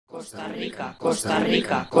Costa Rica, Costa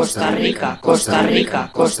Rica, Costa Rica, Costa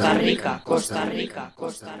Rica, Costa Rica, Costa Rica,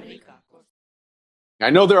 Costa Rica.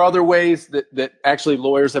 I know there are other ways that actually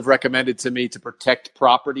lawyers have recommended to me to protect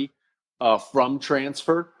property from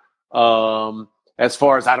transfer. As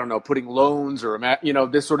far as, I don't know, putting loans or,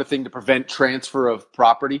 this sort of thing to prevent transfer of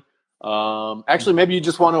property. Actually, maybe you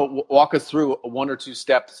just want to walk us through one or two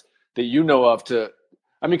steps that you know of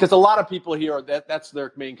because a lot of people here, that's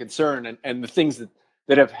their main concern. And the things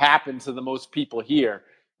that have happened to the most people here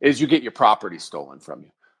is you get your property stolen from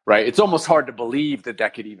you, right? It's almost hard to believe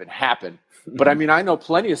that could even happen. But I know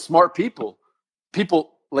plenty of smart people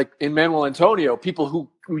like in Manuel Antonio, people who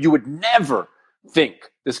you would never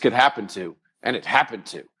think this could happen to, and it happened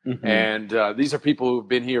to. Mm-hmm. And these are people who've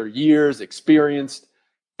been here years, experienced,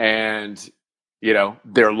 and,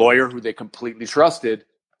 their lawyer who they completely trusted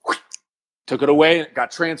took it away, and it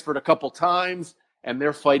got transferred a couple times, and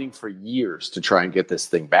they're fighting for years to try and get this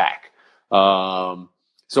thing back.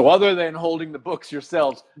 So other than holding the books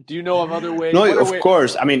yourselves, do you know of other ways? No, of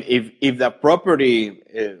course. If the property,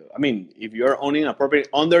 if you're owning a property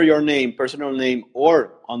under your name, personal name,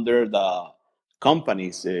 or under the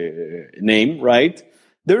company's name, right?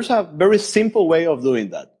 There's a very simple way of doing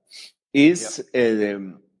that.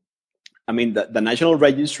 The National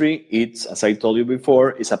Registry, it's, as I told you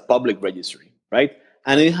before, is a public registry, right?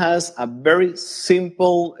 And it has a very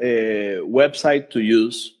simple website to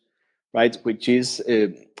use, right? Which is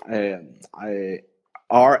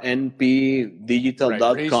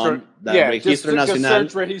rnpdigital.com, Registro Nacional. Just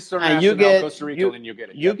search Registro Nacional Costa Rica and you get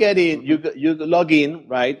it. You get in, you log in,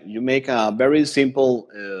 right? You make a very simple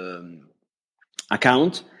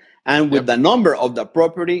account, and with the number of the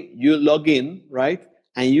property, you log in, right?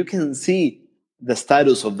 And you can see the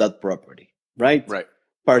status of that property, right? Right.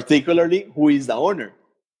 Particularly, who is the owner.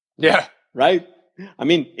 Yeah. Right?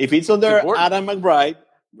 If it's under Adam McBride,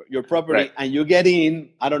 your property, right, and you get in,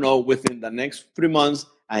 I don't know, within the next 3 months,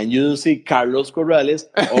 and you see Carlos Corrales,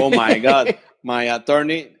 oh my God, my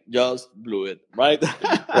attorney just blew it, right?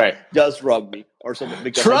 Right. Just robbed me or something.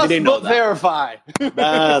 Because Trust I didn't know but verify.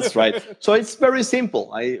 That's right. So it's very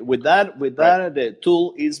simple. With that, the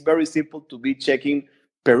tool is very simple to be checking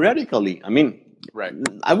periodically. Right.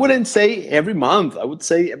 I wouldn't say every month. I would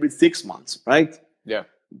say every 6 months, right? Yeah.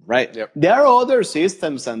 Right. Yep. There are other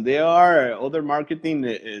systems and there are other marketing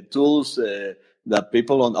tools that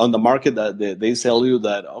people on the market that they sell you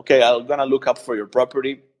that, okay, I'm going to look up for your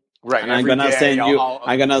property. Right. And I'm going to send you,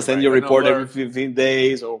 a report every 15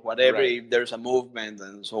 days or whatever, right, if there's a movement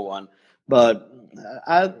and so on. But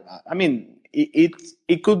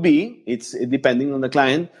it could be, it's depending on the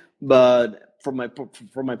client, but from my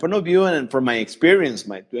point of view and from my experience,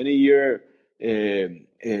 my 20-year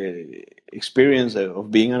experience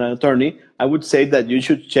of being an attorney, I would say that you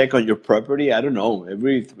should check on your property, I don't know,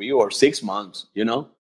 every 3 or 6 months,